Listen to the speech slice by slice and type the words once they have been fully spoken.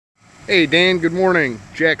Hey Dan, good morning.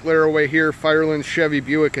 Jack Laraway here, Firelands Chevy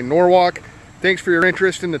Buick in Norwalk. Thanks for your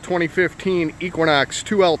interest in the 2015 Equinox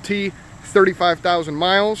 2LT, 35,000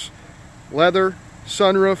 miles, leather,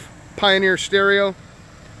 sunroof, Pioneer stereo.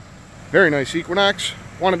 Very nice Equinox.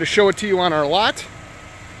 Wanted to show it to you on our lot.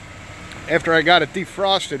 After I got it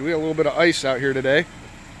defrosted, we had a little bit of ice out here today.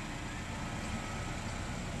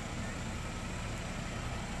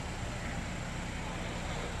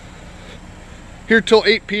 Here till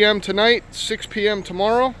 8 p.m. tonight, 6 p.m.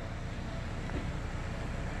 tomorrow.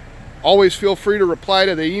 Always feel free to reply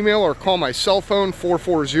to the email or call my cell phone,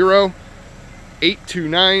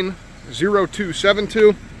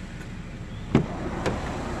 440-829-0272.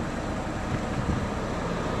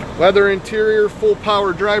 Leather interior, full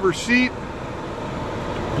power driver's seat,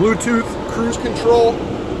 Bluetooth cruise control,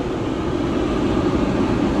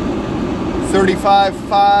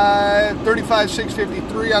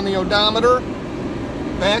 35,653 on the odometer.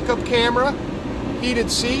 Backup camera,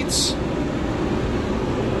 heated seats,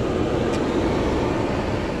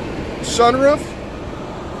 sunroof,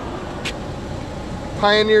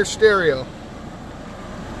 Pioneer stereo.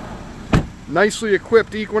 Nicely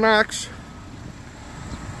equipped Equinox.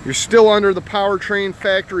 You're still under the powertrain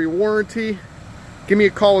factory warranty. Give me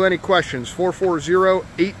a call with any questions,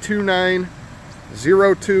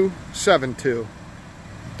 440-829-0272.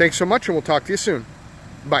 Thanks so much, and we'll talk to you soon.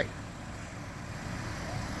 Bye.